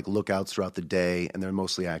suggests they have like lookouts throughout the day, and they're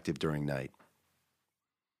mostly active during night.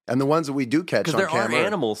 And the ones that we do catch on Because there camera, are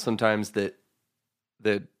animals sometimes that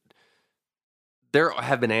there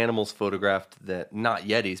have been animals photographed that, not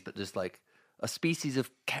Yetis, but just like a species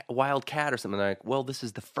of wild cat or something. Like, well, this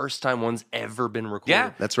is the first time one's ever been recorded.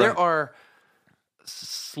 Yeah, that's right.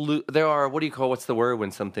 There are, what do you call, what's the word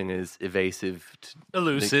when something is evasive?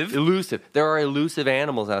 Elusive. Elusive. There are elusive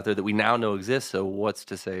animals out there that we now know exist, so what's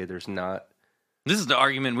to say there's not? This is the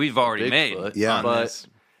argument we've already made Bigfoot. on this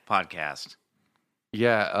podcast.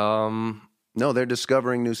 Yeah, no, they're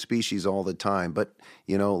discovering new species all the time. But,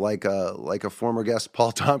 you know, like a former guest,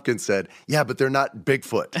 Paul Tompkins said, yeah, but they're not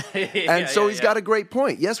Bigfoot. And so he's got a great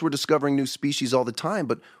point. Yes, we're discovering new species all the time,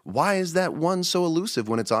 but why is that one so elusive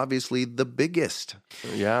when it's obviously the biggest?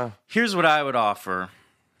 yeah. Here's what I would offer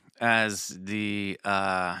as the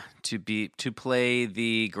to play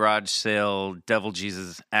the garage sale devil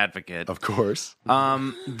Jesus advocate. Of course.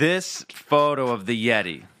 This photo of the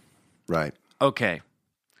Yeti. Right. Okay.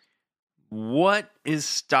 What is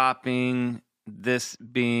stopping this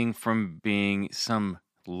from being some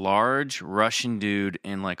large Russian dude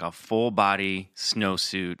in like a full body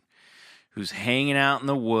snowsuit who's hanging out in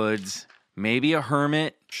the woods, maybe a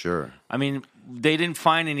hermit? Sure. I mean, they didn't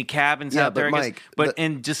find any cabins out there, I guess,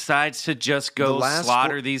 and decides to just go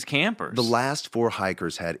slaughter these campers. The last 4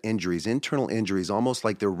 hikers had injuries, internal injuries, almost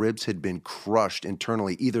like their ribs had been crushed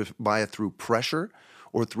internally, either through pressure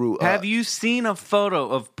or through... Have you seen a photo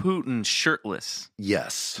of Putin shirtless?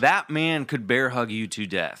 Yes. That man could bear hug you to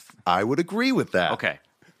death. I would agree with that. Okay.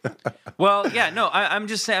 Well, yeah, no, I'm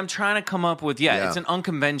just saying, I'm trying to come up with, it's an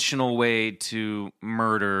unconventional way to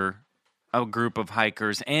murder a group of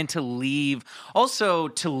hikers and to leave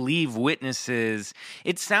witnesses.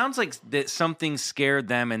 It sounds like that something scared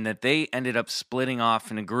them and that they ended up splitting off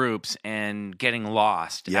into groups and getting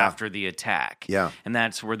lost after the attack. Yeah. And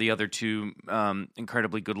that's where the other 2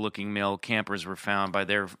 incredibly good-looking male campers were found by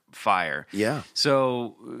their fire. Yeah.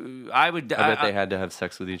 So I bet they had to have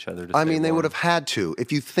sex with each other to stay they warm. would have had to.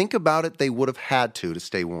 If you think about it, they would have had to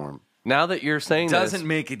stay warm. Now that you're saying doesn't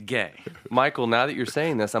make it gay. Michael, now that you're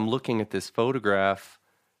saying this, I'm looking at this photograph,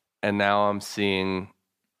 and now I'm seeing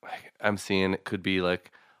it could be like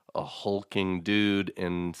a hulking dude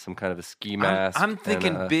in some kind of a ski mask. I'm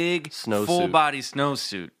thinking big, full-body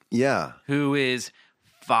snowsuit. Yeah. Who is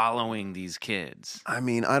following these kids. I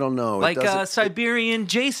mean, I don't know. Like Siberian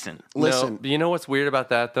Jason. Listen. No, you know what's weird about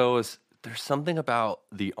that, though, is there's something about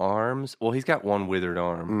the arms. Well, he's got one withered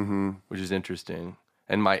arm, which is interesting,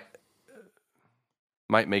 and might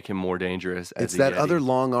make him more dangerous. It's that other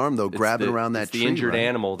long arm, though, grabbing around that tree. It's the injured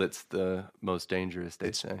animal that's the most dangerous,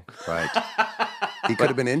 they say. Right. He could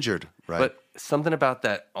have been injured, right? But something about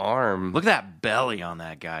that arm. Look at that belly on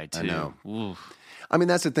that guy, too. I know. Oof. I mean,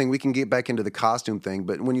 that's the thing. We can get back into the costume thing,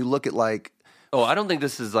 but when you look at like... Oh, I don't think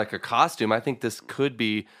this is like a costume. I think this could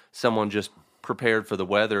be someone just prepared for the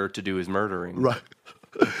weather to do his murdering. Right.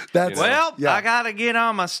 That's I gotta get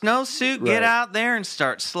on my snowsuit, get out there, and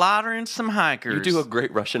start slaughtering some hikers. You do a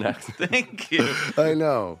great Russian accent. Thank you. I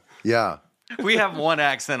know. Yeah. We have one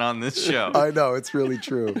accent on this show. I know. It's really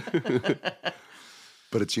true.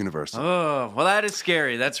 But it's universal. Oh, well, that is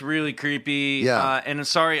scary. That's really creepy. Yeah. And I'm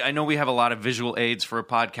sorry, I know we have a lot of visual aids for a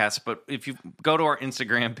podcast, but if you go to our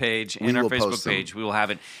Instagram page and our Facebook page, we will have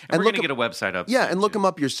it. And we're going to get a website up. Yeah, and look them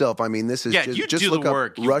up yourself. I mean, this is just look up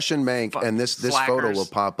work, Russian Mank, and this slackers. photo will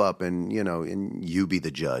pop up, and you be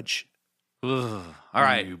the judge. Ugh. All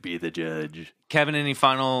right. You be the judge. Kevin, any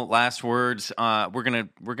final last words? We're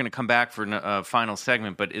gonna come back for a final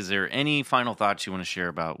segment, but is there any final thoughts you want to share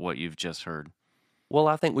about what you've just heard? Well,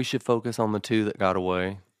 I think we should focus on the 2 that got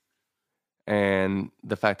away and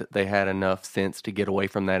the fact that they had enough sense to get away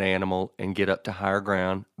from that animal and get up to higher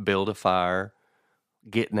ground, build a fire,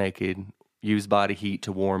 get naked, use body heat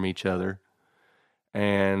to warm each other.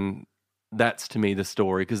 And that's, to me, the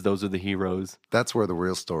story, because those are the heroes. That's where the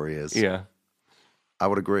real story is. Yeah. I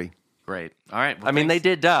would agree. Great. All right. Well, I mean, they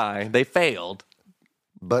did die. They failed.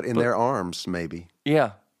 But in their arms, maybe.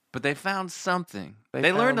 Yeah. But they found something.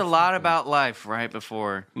 They learned a lot about life right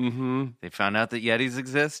before they found out that Yetis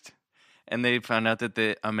exist, and they found out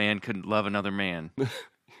that a man could love another man.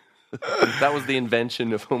 That was the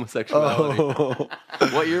invention of homosexuality. Oh.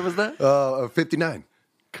 What year was that? 59.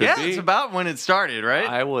 Could be. It's about when it started, right?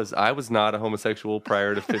 I was not a homosexual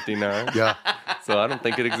prior to 59. Yeah. So I don't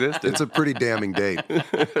think it existed. It's a pretty damning date. All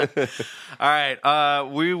right.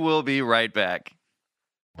 We will be right back.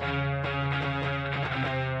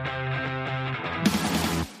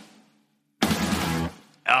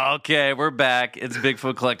 Okay, we're back. It's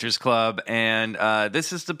Bigfoot Collectors Club, and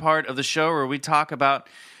this is the part of the show where we talk about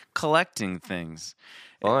collecting things.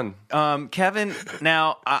 Fun. Kevin,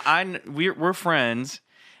 now we're friends,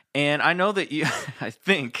 and I know that you. I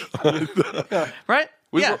think, right?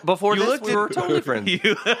 We were totally friends.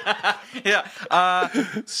 Yeah.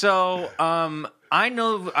 So I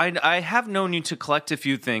know I have known you to collect a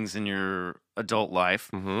few things in your adult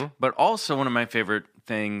life, but also one of my favorite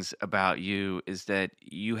things about you is that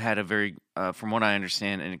you had a very, from what I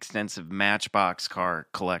understand, an extensive Matchbox car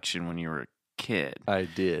collection when you were a kid. I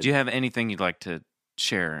did. Do you have anything you'd like to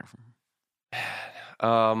share?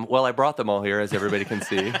 Well, I brought them all here, as everybody can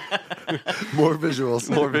see. More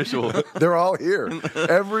visuals. More visual. They're all here.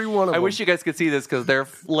 Every one of them. I wish you guys could see this because they're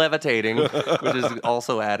levitating, which is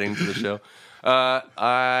also adding to the show.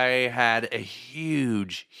 I had a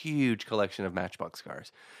huge, huge collection of Matchbox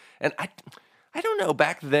cars. And I don't know,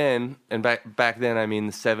 back then, and back then I mean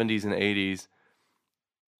the 70s and 80s,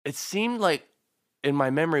 it seemed like, in my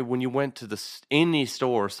memory, when you went to any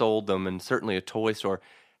store sold them, and certainly a toy store,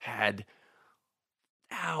 had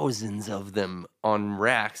thousands of them on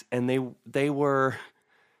racks, and they were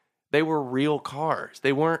real cars.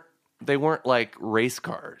 They weren't like race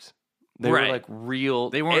cars. They were like real.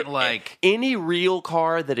 They weren't like any real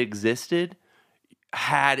car that existed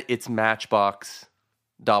had its Matchbox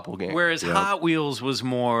doppelganger. Whereas Hot Wheels was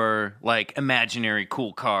more like imaginary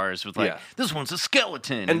cool cars with like this one's a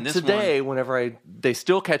skeleton, and this today, whenever they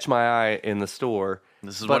still catch my eye in the store.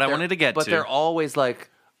 This is what I wanted to get to. But they're always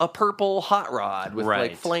like a purple hot rod with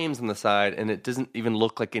like flames on the side, and it doesn't even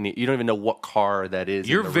look like any. You don't even know what car that is.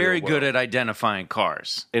 You're very good at identifying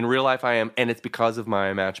cars. In real life, I am, and it's because of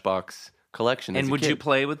my Matchbox collection. And would you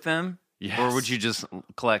play with them? Yes. Or would you just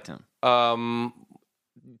collect them?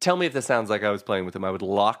 Tell me if this sounds like I was playing with them. I would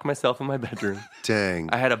lock myself in my bedroom. Dang.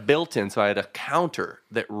 I had a built-in, so I had a counter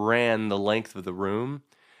that ran the length of the room,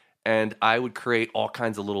 and I would create all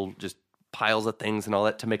kinds of little just piles of things and all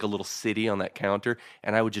that to make a little city on that counter,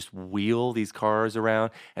 and I would just wheel these cars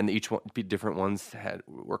around, and each one, different ones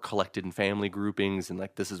were collected in family groupings, and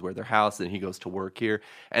like this is where their house, and he goes to work here,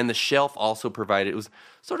 and the shelf also provided. It was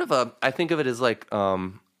sort of I think of it as like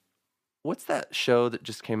what's that show that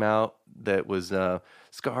just came out that was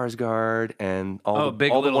Skarsgård and all the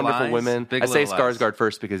wonderful Lies? women? I say Skarsgård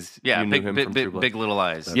first because you knew him from True Blood. Big Little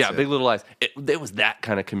Lies. Big Little Lies. It was that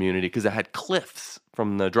kind of community because it had cliffs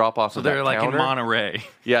from the drop off. So they're like counter. In Monterey.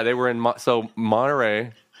 Yeah, they were in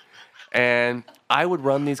Monterey, and I would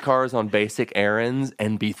run these cars on basic errands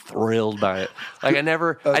and be thrilled by it. Like I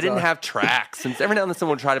didn't have tracks, and every now and then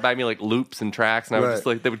someone would try to buy me like loops and tracks, and I would just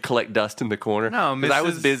like they would collect dust in the corner. No, because I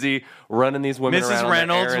was busy running these women around. Mrs.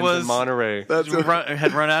 Reynolds in Monterey.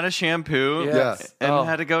 Had run out of shampoo, and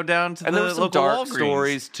had to go down to and the there were some local dark Walgreens.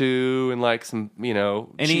 Stories too, and like some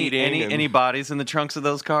cheating. Any bodies in the trunks of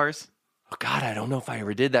those cars? Oh God, I don't know if I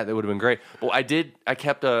ever did that. That would have been great. Well, I did. I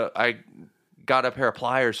got a pair of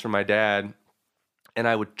pliers from my dad, and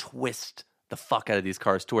I would twist the fuck out of these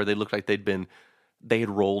cars to where they looked like they had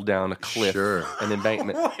rolled down a cliff, an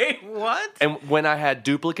embankment. Wait, what? And when I had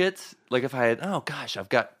duplicates, like if I had, I've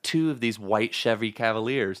got 2 of these white Chevy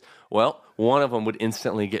Cavaliers. Well, one of them would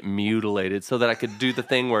instantly get mutilated so that I could do the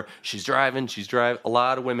thing where she's driving. A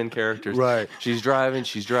lot of women characters. Right. She's driving.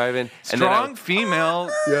 Strong female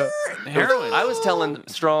heroine. I was telling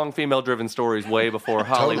strong female-driven stories way before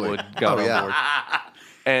Hollywood got on board.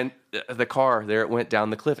 And the car, there it went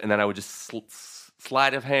down the cliff, and then I would just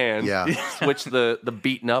sleight of hand switch the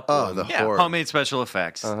beaten up one. The horror. Homemade special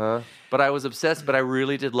effects. But I was obsessed, but I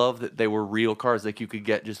really did love that they were real cars. Like you could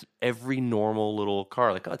get just every normal little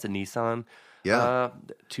car. Like, it's a Nissan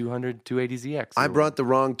 280ZX. I brought the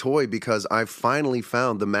wrong toy because I finally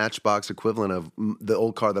found the Matchbox equivalent of the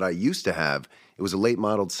old car that I used to have. It was a late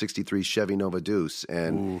modeled 63 Chevy Nova Deuce,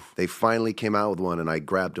 and they finally came out with one, and I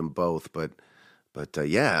grabbed them both. But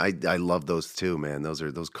I love those too, man.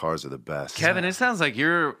 Those cars are the best. Kevin, it sounds like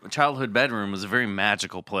your childhood bedroom was a very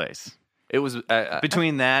magical place. It was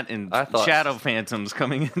between that and shadow phantoms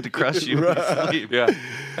coming in to crush you in sleep. Yeah,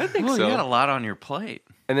 I think so. You had a lot on your plate.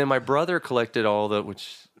 And then my brother collected all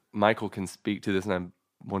which Michael can speak to this, and I'm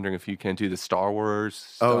wondering if you can too, the Star Wars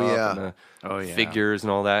stuff and the figures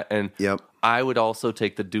and all that. And I would also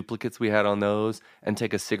take the duplicates we had on those and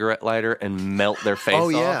take a cigarette lighter and melt their face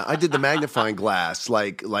off. I did the magnifying glass,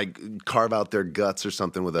 like carve out their guts or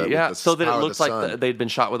something with a so that it looks like they'd been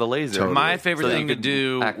shot with a laser. Totally. My favorite thing to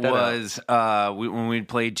do was when we'd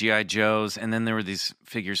play G.I. Joes, and then there were these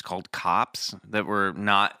figures called Cops that were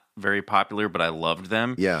not very popular, but I loved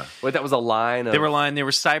them. Yeah. Wait, that was a line of... They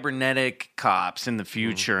were cybernetic cops in the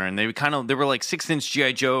future, and they were like 6-inch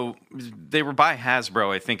G.I. Joe. They were by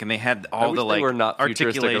Hasbro, I think, and they had all the like they were not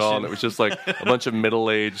futuristic at all. And it was just like a bunch of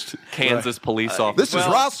middle-aged Kansas police officers. This is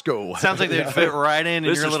Roscoe. Sounds like they'd fit right in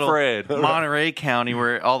This your is little Fred. Monterey County,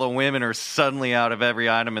 where all the women are suddenly out of every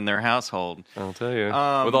item in their household. I'll tell you.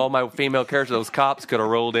 With all my female characters, those cops could have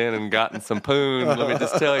rolled in and gotten some poon. Let me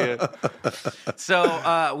just tell you.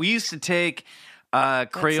 So we used to take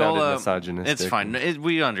Crayola. Misogynistic. It's fine.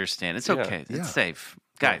 We understand. It's okay. Yeah. It's safe.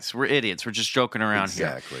 Guys, we're idiots. We're just joking around here.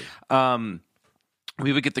 Exactly.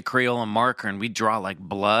 We would get the Crayola marker and we'd draw like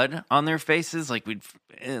blood on their faces, like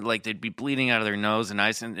they'd be bleeding out of their nose and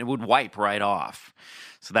eyes, and it would wipe right off.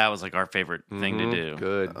 So that was like our favorite thing to do.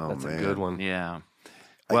 Good. That's a good one. Yeah.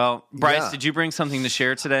 Well, Bryce, yeah. did you bring something to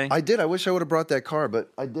share today? I did. I wish I would have brought that car,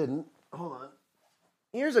 but I didn't. Hold on.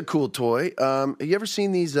 Here's a cool toy. Have you ever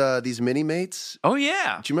seen these Mini-Mates? Oh,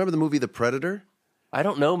 yeah. Do you remember the movie The Predator? I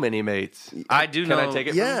don't know Mini-Mates. I do know. Can I take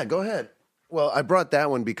it? Yeah, go ahead. Well, I brought that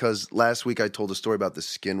one because last week I told a story about the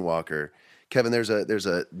Skinwalker. Kevin, there's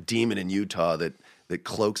a demon in Utah that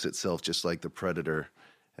cloaks itself just like the Predator.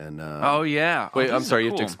 And oh, yeah. Wait, I'm sorry. Cool.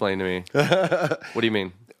 You have to explain to me. What do you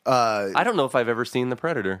mean? I don't know if I've ever seen The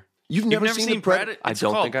Predator. You've never seen The Predator? It's I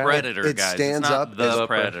don't called think I have. Predator, It guys. stands it's not up the as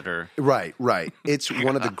Predator. Right. It's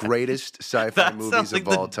one of the greatest sci-fi That movies sounds like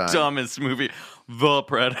of all the time. dumbest movie. The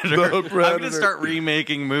Predator. I'm going to start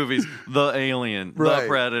remaking movies. The Alien. Right. The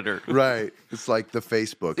Predator. Right. It's like the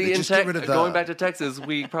Facebook. See, They in just get rid of the. going back to Texas,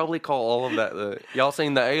 we probably call all of that y'all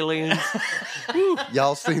seen the aliens?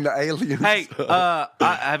 Y'all seen the aliens? Hey,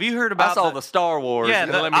 have you heard about I saw the Star Wars. Yeah,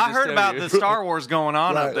 Let me I just heard tell about you. the Star Wars going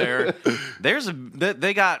on up Right. there.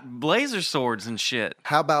 They got laser swords and shit.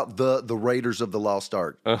 How about the Raiders of the Lost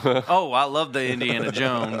Ark? Oh, I love the Indiana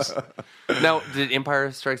Jones. Now, did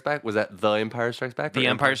Empire Strikes Back? Was that The Empire Strikes Back? The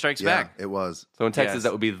Empire Strikes Yeah, Back. it was. So in Texas, Yes.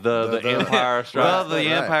 that would be the Empire Strikes Well, the Right.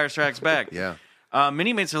 Empire Strikes Back. Yeah.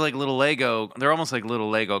 Mini-Mates are like little Lego. They're almost like little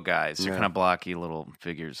Lego guys. They're Yeah. kind of blocky little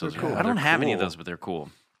figures. Those cool. I don't They're have any of cool. those, but they're cool.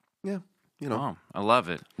 Yeah. You know. Oh, I love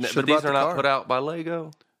it. Should've But brought these the are not car. put out by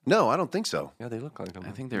Lego. No, I don't think so. Yeah, they look like them.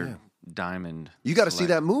 I think they're diamond. You got to see select.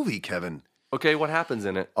 that movie, Kevin. Okay, what happens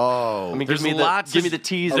in it? Oh. I mean, There's give me lots. give me the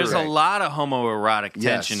teaser. There's Okay. a lot of homoerotic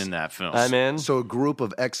Yes. tension in that film. I'm in. So a group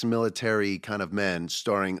of ex-military kind of men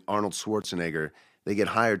starring Arnold Schwarzenegger, they get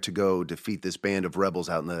hired to go defeat this band of rebels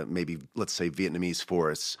out in the maybe, let's say, Vietnamese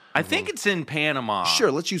forests. I think it's in Panama.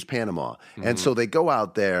 Sure, let's use Panama. And so they go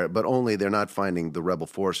out there, but only they're not finding the rebel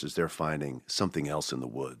forces, they're finding something else in the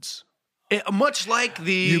woods. Much like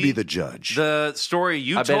the You be the judge. the story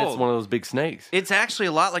you I told. bet it's one of those big snakes. It's actually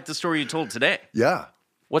a lot like the story you told today. Yeah.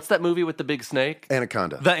 What's that movie with the big snake?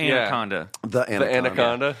 Anaconda. The Anaconda. The The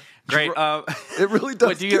Anaconda. Great. It really does.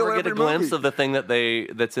 Wait, do you kill ever get a every glimpse movie. of the thing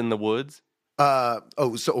that's in the woods?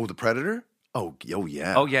 The Predator? Oh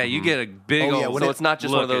yeah. Oh yeah, you get a big Oh, yeah, old. when So it- it's not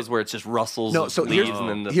just one of look those where it's just rustles. No, of so leaves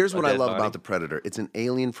and then here's a what I dead love body. about the Predator. It's an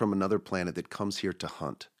alien from another planet that comes here to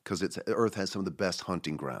hunt because Earth has some of the best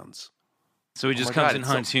hunting grounds. So he just Oh my comes God, and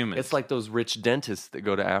it's hunts humans. It's like those rich dentists that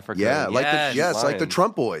go to Africa. Yeah, and like Yes. like the lions.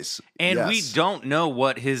 Trump boys. and Yes. we don't know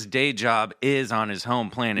what his day job is on his home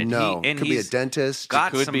planet. No, and could be a he's dentist.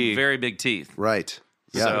 got Could some be. very big teeth. Right.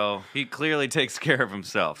 Yeah. So he clearly takes care of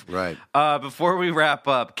himself. Right. Before we wrap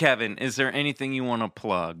up, Kevin, is there anything you want to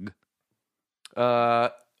plug?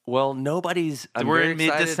 Well, nobody's. We're very in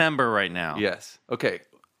excited. mid-December right now. Yes. Okay.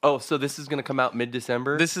 Oh, so this is going to come out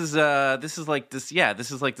mid-December. This is like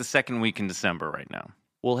the second week in December right now.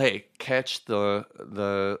 Well, hey, catch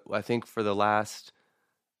the. I think for the last.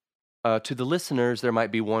 To the listeners, there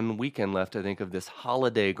might be one weekend left. I think of this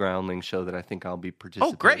holiday groundling show that I think I'll be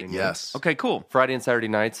participating. Oh, great! in. Yes. Okay, cool. Friday and Saturday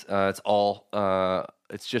nights. It's all.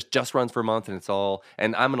 It's just runs for a month, and it's all.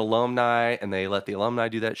 And I'm an alumni, and they let the alumni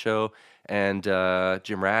do that show. And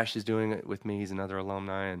Jim Rash is doing it with me. He's another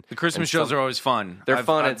alumni. And The Christmas and shows are always fun. They're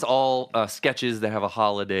fun. It's all sketches that have a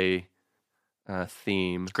holiday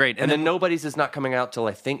theme. Great. And then Nobody's is not coming out till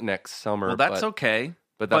I think next summer. Well, that's okay.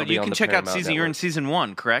 But that'll be you on can the check out Paramount season. You're in Network. season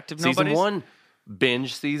 1, correct? Of Season Nobody's? 1.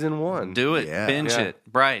 Binge season 1. Do it. Yeah. Binge Yeah. it.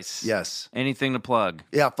 Bryce. Yes. Anything to plug?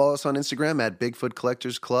 Yeah, follow us on Instagram at Bigfoot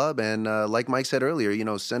Collectors Club. And like Mike said earlier,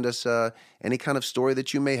 send us any kind of story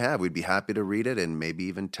that you may have. We'd be happy to read it and maybe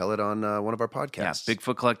even tell it on one of our podcasts. Yeah,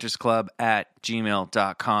 Bigfoot Collectors Club at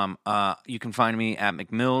gmail.com. You can find me at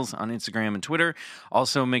McMills on Instagram and Twitter.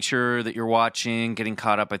 Also, make sure that you're watching, getting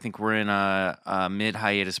caught up. I think we're in a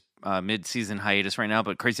mid-hiatus mid-season hiatus right now,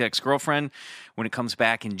 but Crazy Ex-Girlfriend, when it comes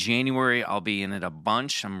back in January, I'll be in it a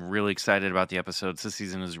bunch. I'm really excited about the episodes. This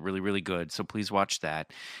season is really, really good, so please watch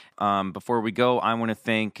that. Before we go, I want to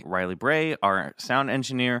thank Riley Bray, our sound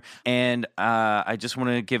engineer, and I just want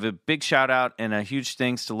to give a big shout-out and a huge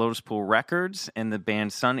thanks to Lotus Pool Records and the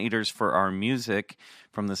band Sun Eaters for our music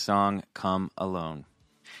from the song Come Alone.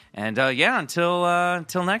 And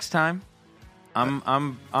until next time,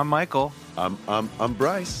 I'm Michael. I'm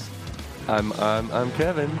Bryce. I'm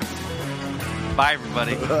Kevin. Bye,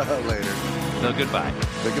 everybody. Later. No, goodbye.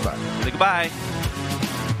 Say goodbye. Say goodbye.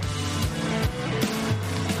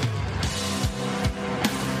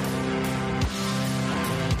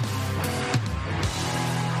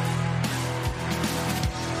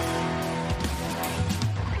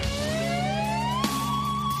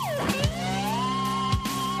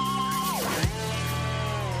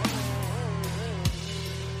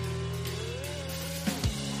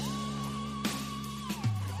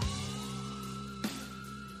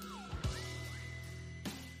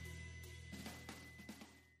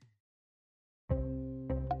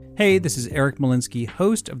 Hey, this is Eric Malinsky,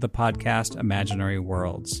 host of the podcast Imaginary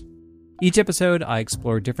Worlds. Each episode, I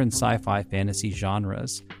explore different sci-fi fantasy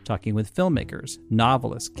genres, talking with filmmakers,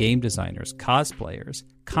 novelists, game designers, cosplayers,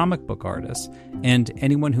 comic book artists, and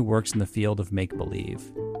anyone who works in the field of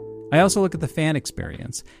make-believe. I also look at the fan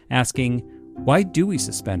experience, asking, why do we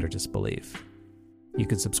suspend our disbelief? You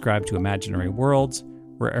can subscribe to Imaginary Worlds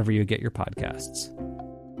wherever you get your podcasts.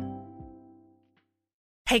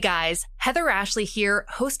 Hey guys, Heather Ashley here,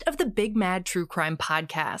 host of the Big Mad True Crime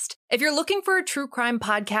Podcast. If you're looking for a true crime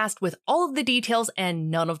podcast with all of the details and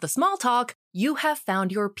none of the small talk, you have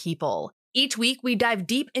found your people. Each week, we dive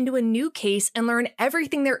deep into a new case and learn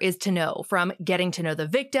everything there is to know, from getting to know the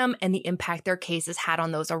victim and the impact their case has had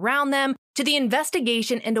on those around them, to the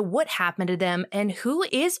investigation into what happened to them and who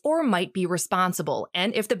is or might be responsible.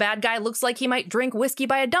 And if the bad guy looks like he might drink whiskey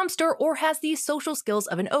by a dumpster or has the social skills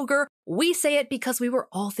of an ogre, we say it because we were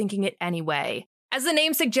all thinking it anyway. As the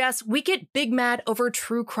name suggests, we get big mad over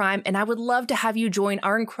true crime, and I would love to have you join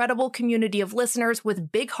our incredible community of listeners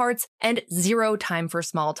with big hearts and zero time for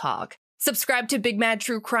small talk. Subscribe to Big Mad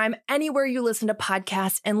True Crime anywhere you listen to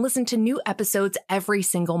podcasts and listen to new episodes every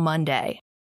single Monday.